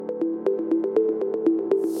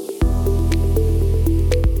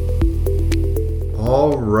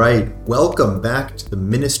All right, welcome back to the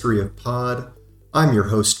Ministry of Pod. I'm your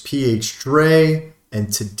host, PhDre,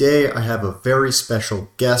 and today I have a very special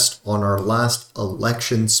guest on our last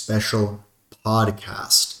election special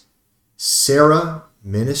podcast. Sarah,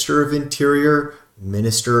 Minister of Interior,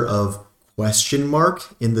 Minister of question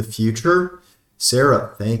mark in the future.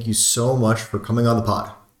 Sarah, thank you so much for coming on the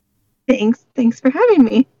pod. Thanks for having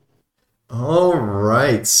me. All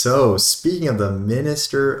right, so speaking of the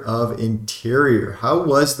Minister of Interior, how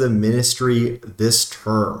was the ministry this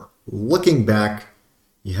term? Looking back,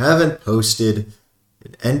 you haven't posted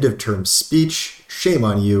an end of term speech. Shame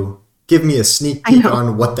on you. Give me a sneak peek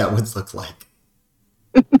on what that would look like.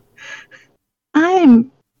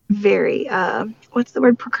 I'm very,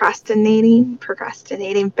 procrastinating,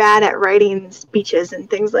 bad at writing speeches and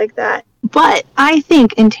things like that. But I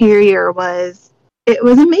think Interior was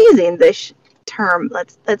amazing this term.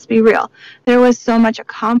 Let's be real. There was so much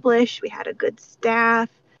accomplished. We had a good staff.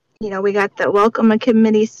 We got the welcome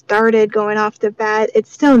committee started going off the bat. It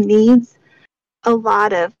still needs a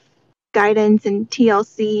lot of guidance and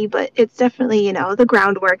TLC, but it's definitely, the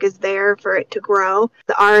groundwork is there for it to grow.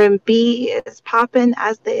 The R&B is popping,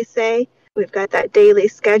 as they say. We've got that daily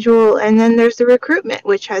schedule, and then there's the recruitment,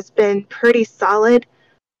 which has been pretty solid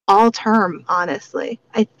all term, honestly.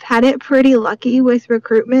 I've had it pretty lucky with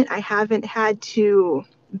recruitment. I haven't had to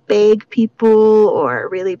beg people or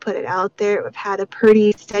really put it out there. I've had a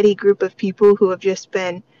pretty steady group of people who have just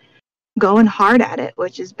been going hard at it,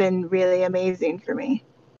 which has been really amazing for me.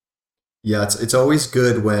 Yeah, it's always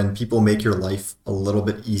good when people make your life a little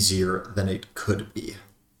bit easier than it could be.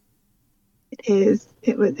 It is.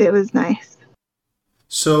 It was nice.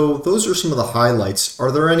 So those are some of the highlights.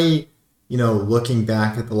 Are there any, looking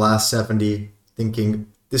back at the last 70, thinking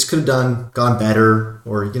this could have gone better,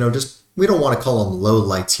 or, just, we don't want to call them low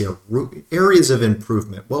lights here, areas of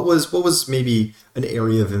improvement? What was maybe an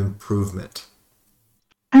area of improvement?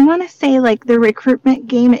 I want to say, the recruitment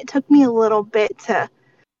game, it took me a little bit to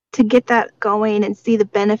get that going and see the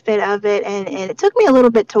benefit of it, and it took me a little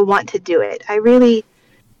bit to want to do it.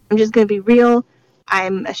 I'm just going to be real.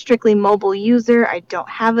 I'm a strictly mobile user. I don't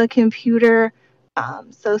have a computer.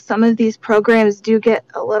 So some of these programs do get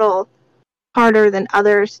a little harder than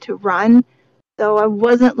others to run. So I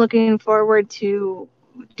wasn't looking forward to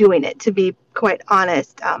doing it, to be quite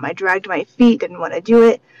honest. I dragged my feet, didn't want to do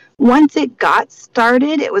it. Once it got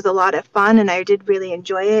started, it was a lot of fun, and I did really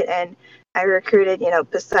enjoy it. And I recruited,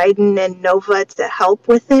 Poseidon and Nova to help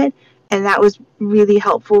with it. And that was really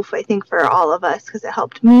helpful, I think, for all of us, because it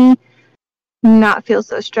helped me not feel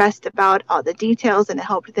so stressed about all the details, and it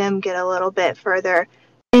helped them get a little bit further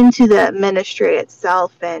into the ministry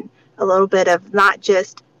itself and a little bit of not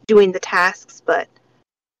just doing the tasks, but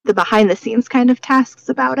the behind the scenes kind of tasks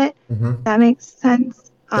about it. Mm-hmm. That makes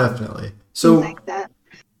sense. Definitely. So like that.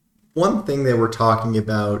 One thing that we're talking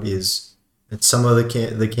about is that some of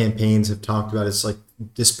the campaigns have talked about is like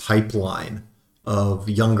this pipeline of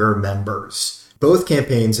younger members. Both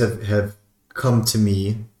campaigns have come to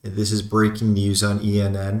me. This is breaking news on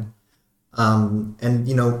ENN.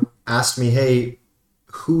 And, asked me, hey,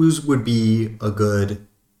 whose would be a good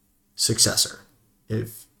successor?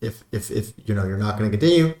 If you're not going to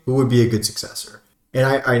continue, who would be a good successor? And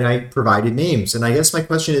I provided names. And I guess my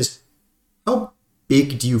question is, how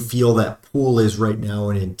big do you feel that pool is right now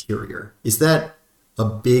in Interior? Is that a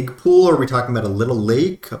big pool? Or are we talking about a little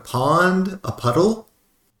lake, a pond, a puddle?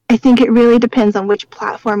 I think it really depends on which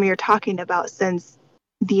platform you're talking about, since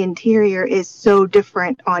the Interior is so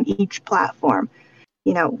different on each platform.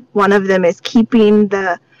 One of them is keeping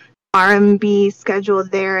the R&B schedule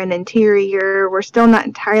there in Interior. We're still not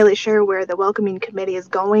entirely sure where the welcoming committee is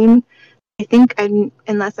going. I think,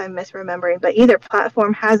 unless I'm misremembering, but either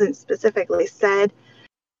platform hasn't specifically said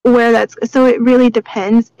where that's. So it really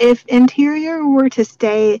depends. If Interior were to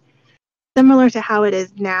stay similar to how it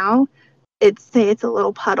is now, it's a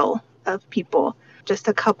little puddle of people, just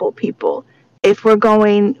a couple people. If we're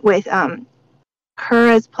going with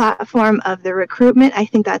her as platform of the recruitment, I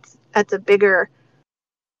think that's a bigger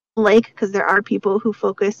lake, because there are people who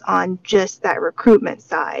focus on just that recruitment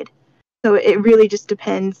side. So it really just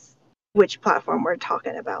depends which platform we're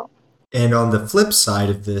talking about. And on the flip side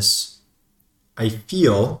of this, I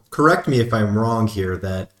feel, correct me if I'm wrong here,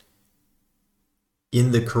 that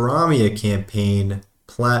in the Karamia campaign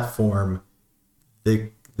platform,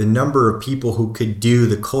 the number of people who could do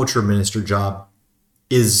the culture minister job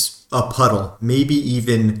is a puddle, maybe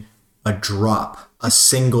even a drop, a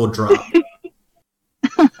single drop.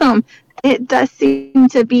 It does seem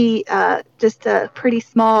to be just a pretty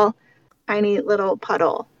small, tiny little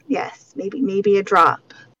puddle. Yes, maybe a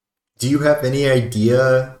drop. Do you have any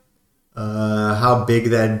idea how big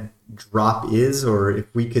that drop is, or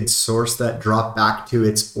if we could source that drop back to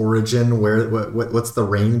its origin, what's the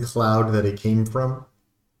rain cloud that it came from?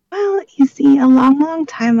 Well, you see, a long, long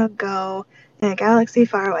time ago in a galaxy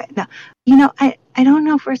far away. No, I don't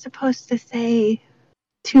know if we're supposed to say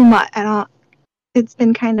too much. I don't. It's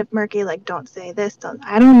been kind of murky. Like, don't say this. Don't.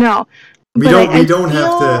 I don't know. We But don't I we don't have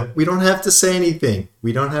feel to we don't have to say anything.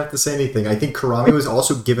 We don't have to say anything. I think Karami was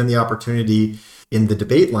also given the opportunity in the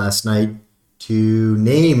debate last night to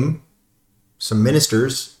name some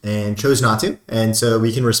ministers and chose not to. And so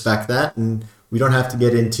we can respect that, and we don't have to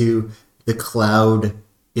get into the cloud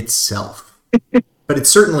itself. But it's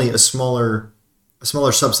certainly a smaller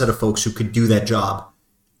subset of folks who could do that job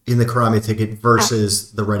in the Karami ticket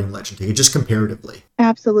versus the Writing Legend ticket, just comparatively.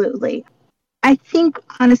 absolutely. I think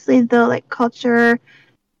honestly, though, like culture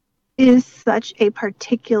is such a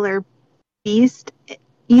particular beast.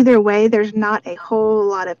 Either way, there's not a whole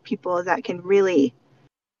lot of people that can really,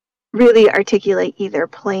 really articulate either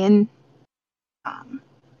plan.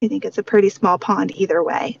 I think it's a pretty small pond either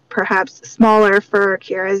way. Perhaps smaller for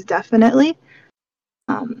Kira's, definitely,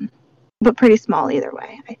 but pretty small either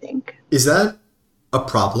way, I think. Is that a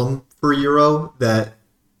problem for Euro that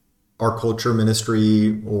our culture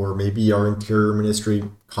ministry or maybe our interior ministry,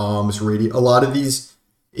 comms, radio, a lot of these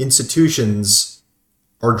institutions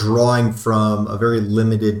are drawing from a very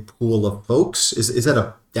limited pool of folks? Is that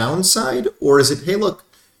a downside, or is it, hey, look,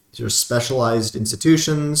 these are specialized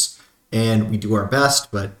institutions and we do our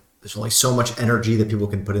best, but there's only so much energy that people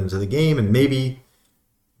can put into the game, and maybe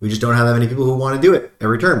we just don't have that many people who want to do it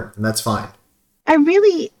every term, and that's fine. I've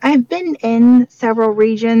been in several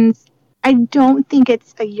regions. I don't think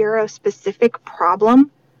it's a Euro specific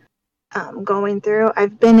problem going through.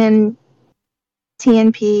 I've been in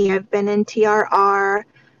TNP, I've been in TRR,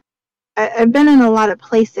 I've been in a lot of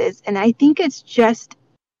places, and I think it's just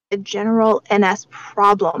a general NS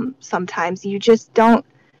problem sometimes. You just don't,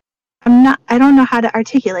 I don't know how to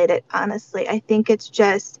articulate it, honestly. I think it's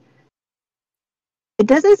just, it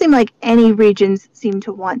doesn't seem like any regions seem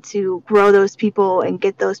to want to grow those people and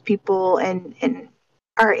get those people and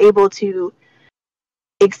are able to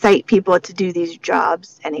excite people to do these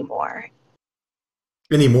jobs anymore.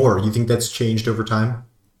 Anymore? You think that's changed over time?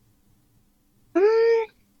 I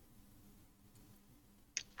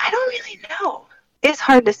don't really know. It's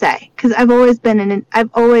hard to say because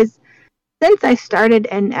since I started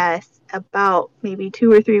NS about maybe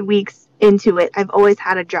 2 or 3 weeks into it, I've always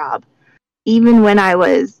had a job. Even when I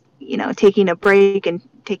was, taking a break and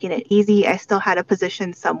taking it easy, I still had a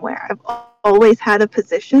position somewhere. I've always had a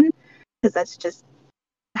position because that's just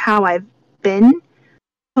how I've been.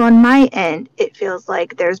 So on my end, it feels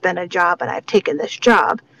like there's been a job and I've taken this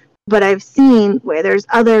job. But I've seen where there's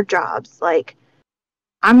other jobs, like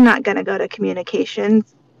I'm not going to go to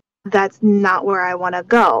communications. That's not where I want to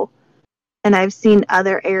go. And I've seen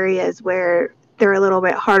other areas where they're a little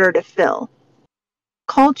bit harder to fill.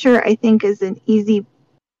 Culture, I think, is an easy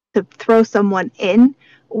to throw someone in.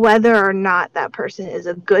 Whether or not that person is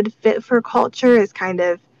a good fit for culture is kind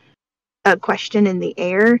of a question in the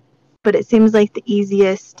air, but it seems like the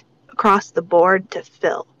easiest across the board to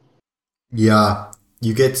fill. Yeah,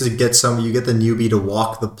 you get the newbie to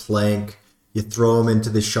walk the plank. You throw them into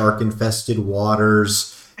the shark-infested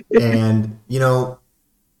waters, and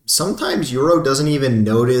sometimes Euro doesn't even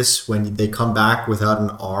notice when they come back without an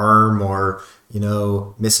arm or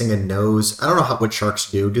missing a nose. I don't know what sharks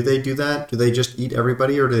do. Do they do that? Do they just eat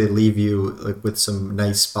everybody, or do they leave you like with some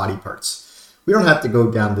nice body parts? We don't have to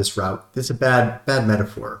go down this route. It's a bad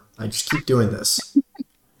metaphor. I just keep doing this.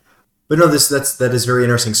 But no, that is very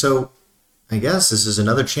interesting. So I guess this is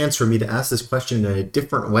another chance for me to ask this question in a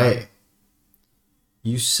different way.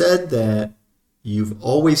 You said that you've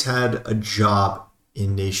always had a job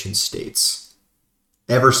in nation states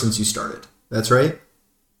ever since you started. That's right?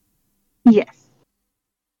 Yes.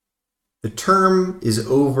 The term is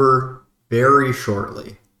over very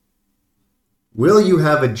shortly. Will you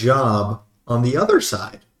have a job on the other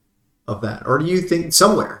side of that? Or do you think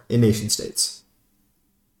somewhere in nation states?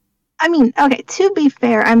 I mean, okay, to be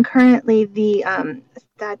fair, I'm currently the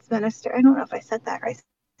stats minister. I don't know if I said that right.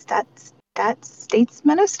 Stats states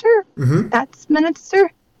minister? Mm-hmm. Stats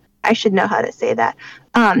minister? I should know how to say that.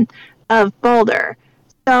 Of Boulder.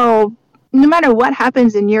 So no matter what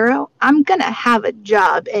happens in Euro, I'm going to have a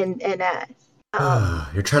job in NS.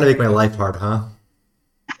 You're trying to make my life hard, huh?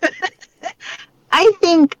 I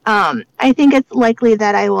think it's likely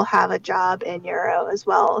that I will have a job in Euro as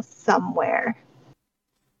well somewhere.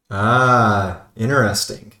 Ah,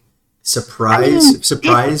 interesting.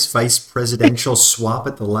 Surprise vice presidential swap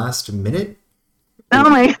at the last minute? Oh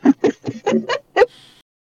my.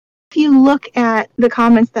 If you look at the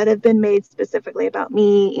comments that have been made specifically about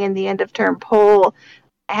me in the end of term poll,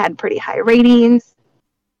 I had pretty high ratings.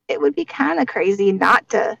 It would be kind of crazy not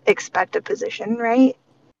to expect a position, right?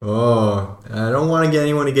 Oh, I don't want to get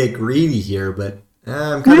anyone to get greedy here, but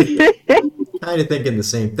I'm kind of thinking the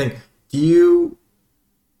same thing. Do you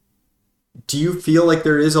do you feel like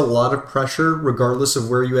there is a lot of pressure regardless of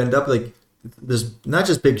where you end up? Like there's not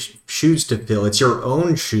just big shoes to fill, it's your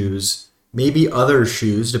own shoes, maybe other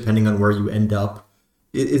shoes depending on where you end up.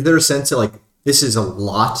 Is there a sense that like this is a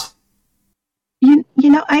lot?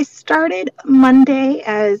 I started Monday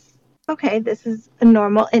as okay, this is a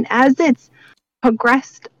normal, and as it's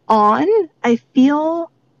progressed on, I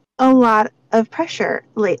feel a lot of pressure.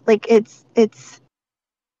 Like it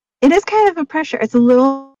is kind of a pressure. It's a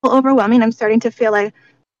little overwhelming. I'm starting to feel like,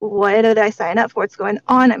 what did I sign up for? What's going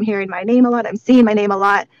on? I'm hearing my name a lot. I'm seeing my name a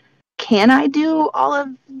lot. Can I do all of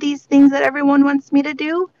these things that everyone wants me to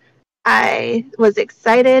do? I was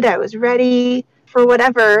excited. I was ready for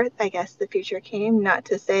whatever, I guess, the future came. Not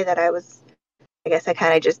to say that I guess I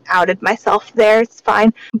kind of just outed myself there. It's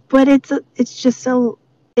fine. But it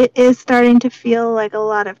is starting to feel like a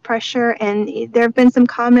lot of pressure. And there have been some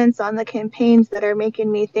comments on the campaigns that are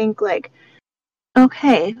making me think like,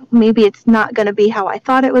 okay, maybe it's not going to be how I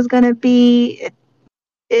thought it was going to be.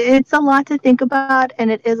 It's a lot to think about,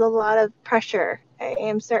 and it is a lot of pressure. I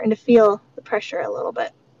am starting to feel the pressure a little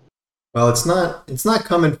bit. Well, it's not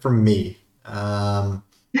coming from me.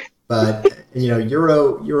 But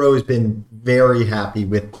Euro has been very happy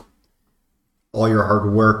with all your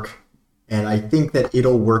hard work, and I think that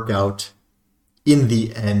it'll work out in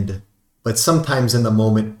the end. But sometimes in the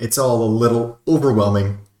moment, it's all a little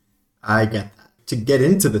overwhelming. I get that. To get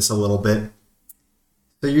into this a little bit,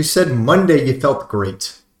 so you said Monday you felt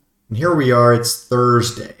great, and here we are. It's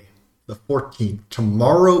Thursday, the 14th.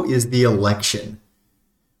 Tomorrow is the election.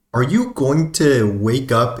 Are you going to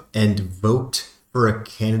wake up and vote for a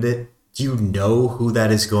candidate? Do you know who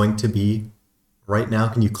that is going to be right now?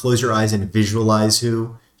 Can you close your eyes and visualize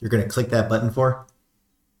who you're going to click that button for?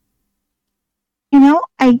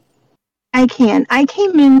 I can. I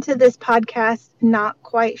came into this podcast not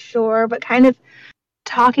quite sure, but kind of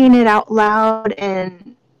talking it out loud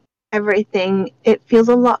and everything, it feels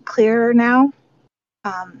a lot clearer now.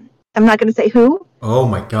 I'm not going to say Oh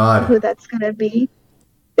my God. who that's going to be.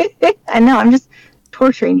 I know, I'm just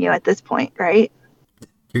torturing you at this point, right?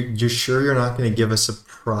 You're sure you're not going to give a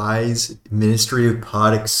surprise Ministry of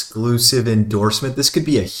Pod exclusive endorsement? This could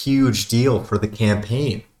be a huge deal for the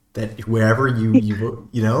campaign. That wherever you vote,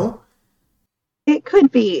 It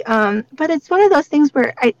could be, but it's one of those things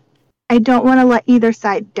where I don't want to let either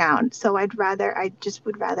side down, so I just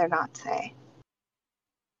would rather not say.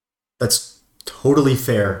 That's totally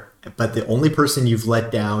fair. But the only person you've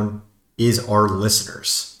let down is our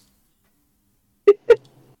listeners.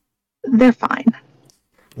 They're fine.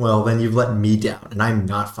 Well, then you've let me down, and I'm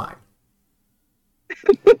not fine.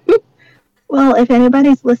 Well, if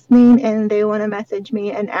anybody's listening and they want to message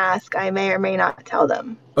me and ask, I may or may not tell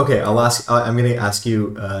them. Okay, I'll ask. I'm going to ask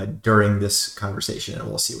you during this conversation, and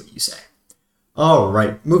we'll see what you say. All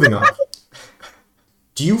right, moving on.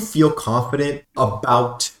 Do you feel confident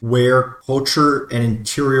about where culture and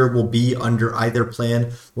interior will be under either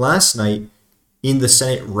plan? Last night, in the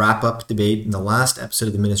Senate wrap-up debate in the last episode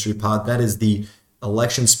of the Ministry Pod, that is the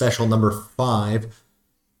election special number 5,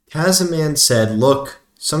 Kazaman said, look,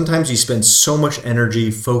 sometimes you spend so much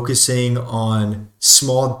energy focusing on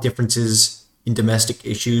small differences in domestic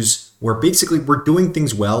issues where basically we're doing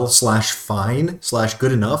things well /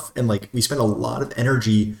 good enough, and like we spend a lot of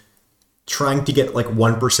energy trying to get like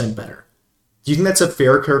 1% better. Do you think that's a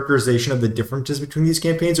fair characterization of the differences between these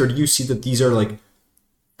campaigns, or do you see that these are like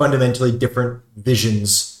fundamentally different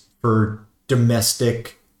visions for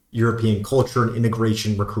domestic European culture and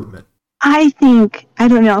integration recruitment? I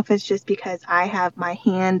don't know if it's just because I have my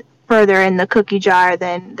hand further in the cookie jar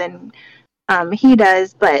than he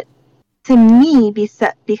does, but to me,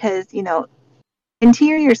 because,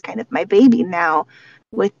 interior is kind of my baby now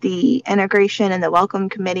with the integration and the welcome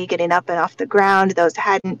committee getting up and off the ground. Those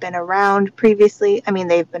hadn't been around previously. I mean,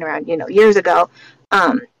 they've been around, years ago.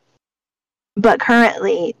 But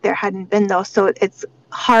currently there hadn't been those. So it's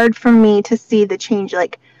hard for me to see the change,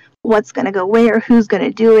 like what's going to go where, who's going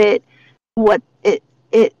to do it,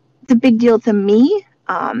 it's a big deal to me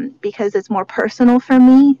because it's more personal for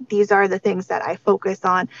me. These are the things that I focus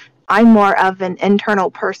on. I'm more of an internal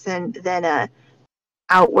person than a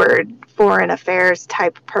outward foreign affairs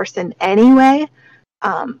type person anyway.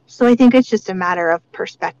 So I think it's just a matter of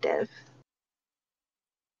perspective.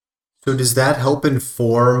 So does that help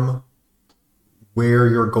inform where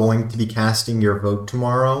you're going to be casting your vote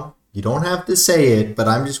tomorrow? You don't have to say it, but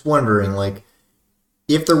I'm just wondering, like,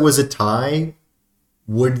 if there was a tie,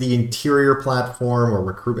 would the interior platform or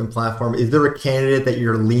recruitment platform, is there a candidate that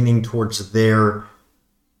you're leaning towards their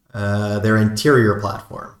interior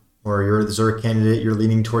platform, or is there a candidate you're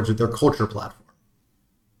leaning towards with their culture platform?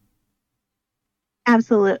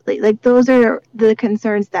 Absolutely. Like those are the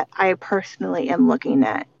concerns that I personally am looking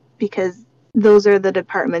at because those are the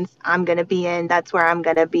departments I'm going to be in. That's where I'm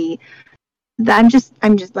going to be. I'm just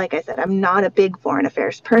like I said, I'm not a big foreign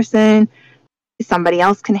affairs person. Somebody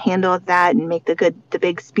else can handle that and make the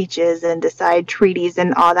big speeches and decide treaties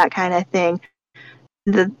and all that kind of thing.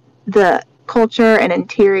 The culture and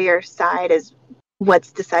interior side is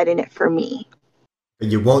what's deciding it for me. But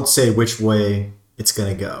you won't say which way it's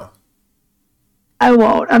going to go. I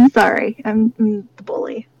won't. I'm sorry. I'm the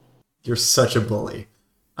bully. You're such a bully.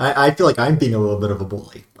 I feel like I'm being a little bit of a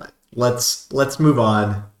bully, but let's move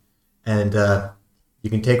on, and you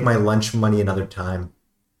can take my lunch money another time.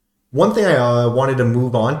 One thing I wanted to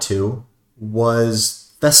move on to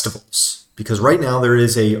was festivals, because right now there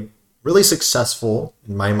is a really successful,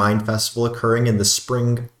 in my mind, festival occurring in the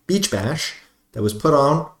Spring Beach Bash that was put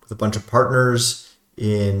on with a bunch of partners.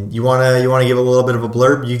 You wanna give a little bit of a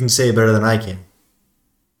blurb? You can say it better than I can.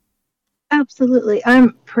 Absolutely.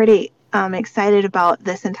 I'm pretty excited about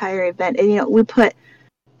this entire event. And, we put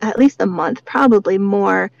at least a month, probably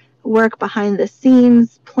more, work behind the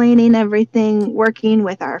scenes, planning everything, working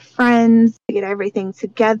with our friends to get everything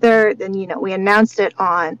together. Then, we announced it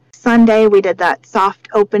on Sunday. We did that soft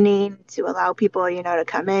opening to allow people, to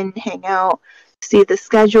come in, hang out, see the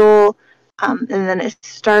schedule. And then it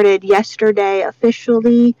started yesterday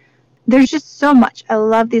officially. There's just so much. I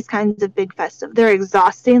love these kinds of big festivals. They're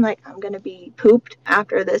exhausting. Like, I'm going to be pooped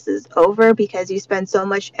after this is over because you spend so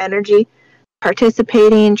much energy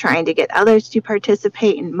participating, trying to get others to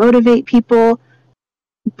participate and motivate people.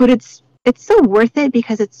 But it's so worth it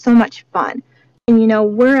because it's so much fun. And,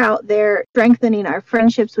 we're out there strengthening our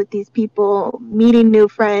friendships with these people, meeting new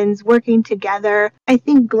friends, working together. I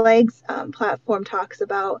think Gleg's platform talks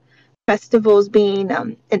about festivals being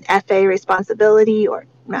an FA responsibility, or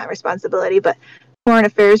not responsibility, but foreign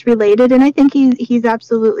affairs related. And I think he's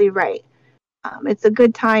absolutely right. It's a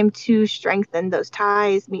good time to strengthen those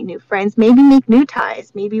ties, meet new friends, maybe make new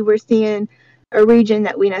ties. Maybe we're seeing a region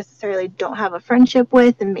that we necessarily don't have a friendship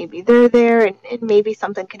with, and maybe they're there, and maybe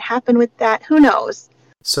something can happen with that. Who knows?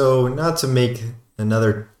 So, not to make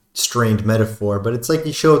another strained metaphor, but it's like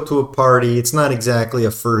you show up to a party. It's not exactly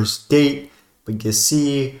a first date, but you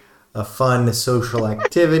see a fun social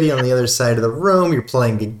activity on the other side of the room. You're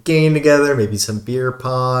playing a game together, maybe some beer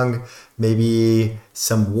pong, maybe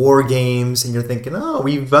some war games, and you're thinking, oh,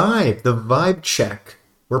 we vibe, the vibe check.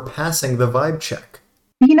 We're passing the vibe check.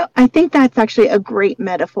 I think that's actually a great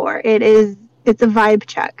metaphor. It's a vibe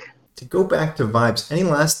check. To go back to vibes, any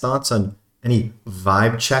last thoughts on any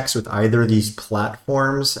vibe checks with either of these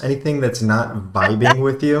platforms? Anything that's not vibing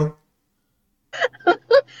with you?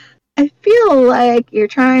 I feel like you're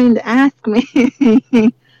trying to ask me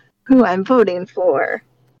who I'm voting for.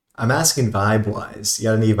 I'm asking vibe-wise. You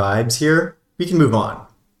got any vibes here? We can move on.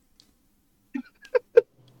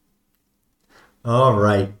 All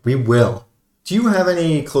right, we will. Do you have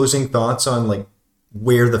any closing thoughts on like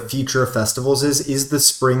where the future of festivals is? Is the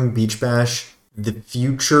Spring Beach Bash the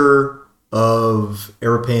future of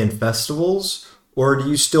European festivals? Or do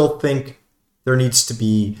you still think there needs to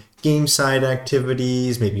be game side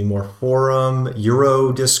activities, maybe more forum,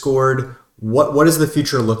 Euro, Discord? What does the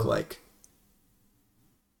future look like?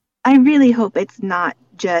 I really hope it's not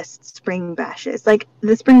just spring bashes. Like,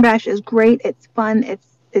 the spring bash is great, it's fun,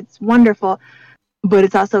 it's wonderful, but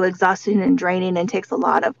it's also exhausting and draining and takes a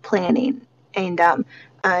lot of planning. And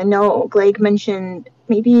I know Gleg mentioned,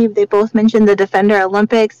 maybe they both mentioned the Defender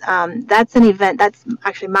Olympics. That's an event, that's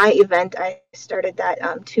actually my event. I started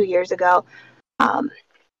that 2 years ago.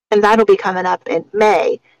 And that'll be coming up in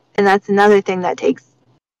May. And that's another thing that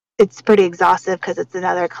it's pretty exhaustive because it's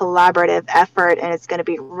another collaborative effort, and it's going to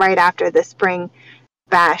be right after the spring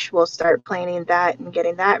bash. We'll start planning that and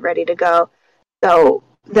getting that ready to go. So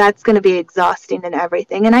that's going to be exhausting and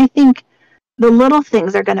everything. And I think the little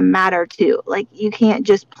things are going to matter too. Like, you can't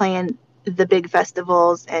just plan the big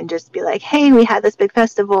festivals and just be like, hey, we had this big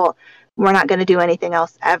festival, we're not going to do anything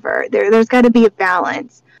else ever. There's got to be a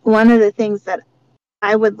balance. One of the things that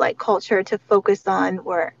I would like culture to focus on,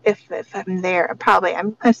 or if I'm there, probably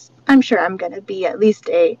I'm sure I'm going to be at least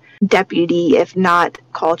a deputy, if not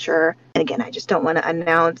culture. And again, I just don't want to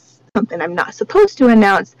announce something I'm not supposed to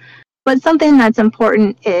announce. But something that's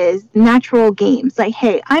important is natural games. Like,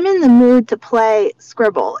 hey, I'm in the mood to play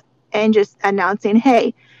Scribble, and just announcing,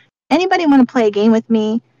 hey, anybody want to play a game with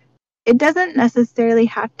me? It doesn't necessarily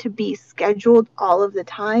have to be scheduled all of the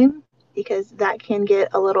time because that can get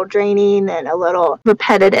a little draining and a little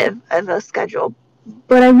repetitive of a schedule.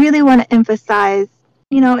 But I really want to emphasize,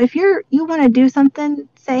 if you want to do something,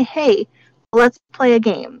 say, hey, let's play a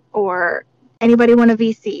game, or anybody want a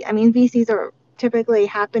VC? I mean, VCs are typically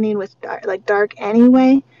happening with dark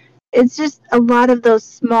anyway. It's just a lot of those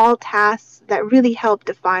small tasks that really help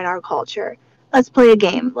define our culture. Let's play a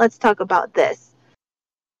game. Let's talk about this.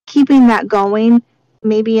 Keeping that going,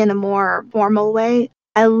 maybe in a more formal way.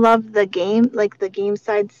 I love the game, like the game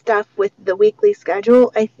side stuff with the weekly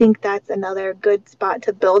schedule. I think that's another good spot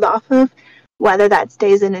to build off of. Whether that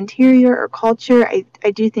stays in interior or culture,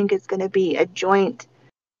 I do think it's going to be a joint.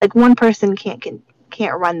 Like one person can't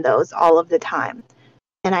run those all of the time.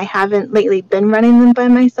 And I haven't lately been running them by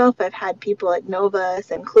myself. I've had people like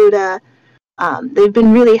Novus and Cluda. They've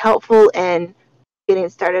been really helpful in getting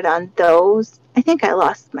started on those. I think I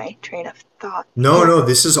lost my train of thought. No,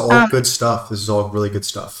 this is all good stuff. This is all really good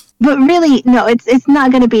stuff. But really, no, it's not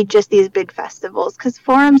going to be just these big festivals, because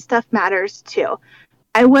forum stuff matters too.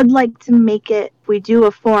 I would like to make it, if we do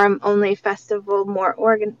a forum-only festival, more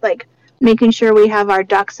making sure we have our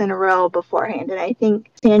ducks in a row beforehand. And I think,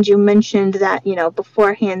 Sanju mentioned that,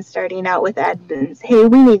 beforehand, starting out with admins, hey,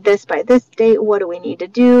 we need this by this date. What do we need to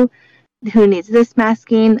do? Who needs this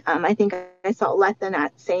masking? I think I saw Lethan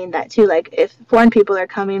saying that too. Like, if foreign people are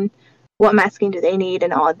coming, what masking do they need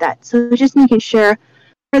and all of that? So just making sure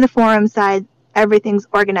for the forum side, everything's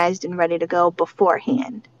organized and ready to go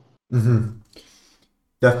beforehand. Mm-hmm.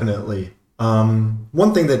 Definitely.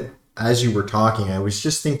 One thing that, as you were talking, I was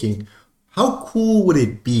just thinking, how cool would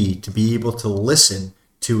it be to be able to listen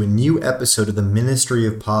to a new episode of the Ministry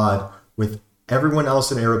of Pod with everyone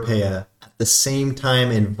else in Europea at the same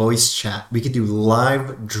time in voice chat? We could do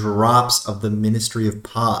live drops of the Ministry of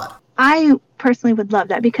Pod. I personally would love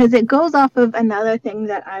that, because it goes off of another thing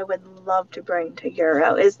that I would love to bring to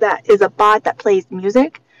Euro is a bot that plays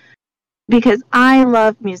music, because I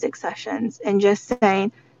love music sessions and just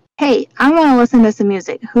saying, hey, I want to listen to some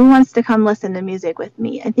music. Who wants to come listen to music with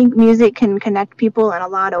me? I think music can connect people in a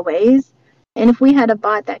lot of ways. And if we had a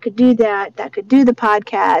bot that could do that could do the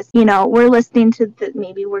podcast, we're listening to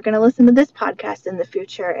maybe we're going to listen to this podcast in the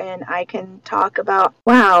future, and I can talk about,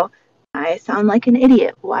 wow, I sound like an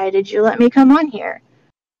idiot. Why did you let me come on here?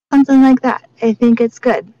 Something like that. I think it's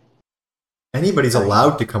good. Anybody's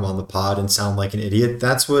allowed to come on the pod and sound like an idiot.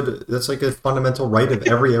 That's like a fundamental right of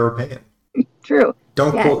every European. True.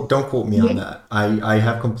 Don't quote me on that. I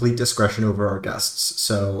have complete discretion over our guests,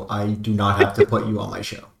 so I do not have to put you on my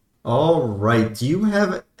show. All right. Do you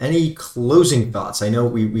have any closing thoughts? I know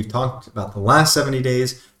we've talked about the last 70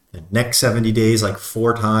 days, the next 70 days, like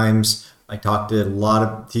 4 times. I talked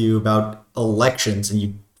to you about elections, and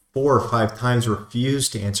you 4 or 5 times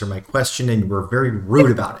refused to answer my question, and you were very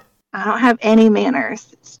rude about it. I don't have any manners.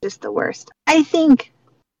 It's just the worst. I think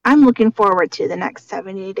I'm looking forward to the next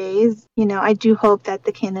 70 days. I do hope that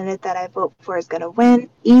the candidate that I vote for is going to win.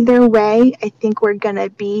 Either way, I think we're going to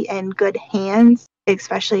be in good hands,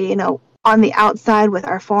 especially, on the outside with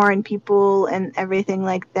our foreign people and everything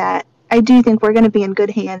like that. I do think we're going to be in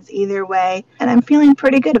good hands either way, and I'm feeling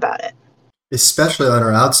pretty good about it. Especially on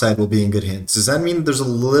our outside, we'll be in good hands. Does that mean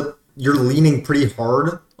you're leaning pretty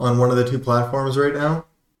hard on one of the 2 platforms right now?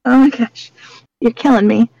 Oh my gosh, you're killing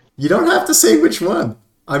me. You don't have to say which one.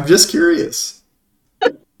 I'm just curious.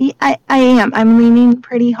 I am. I'm leaning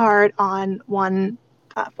pretty hard on one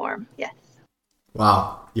platform, yes.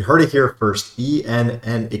 Wow. You heard it here first.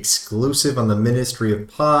 ENN exclusive on the Ministry of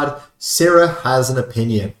Pod. Sarah has an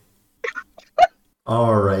opinion.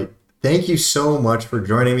 All right. Thank you so much for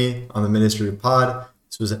joining me on the Ministry of Pod.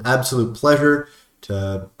 This was an absolute pleasure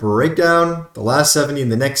to break down the last 70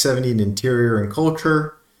 and the next 70 in interior and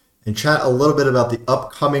culture and chat a little bit about the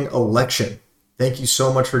upcoming election. Thank you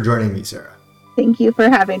so much for joining me, Sarah. Thank you for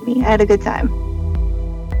having me. I had a good time.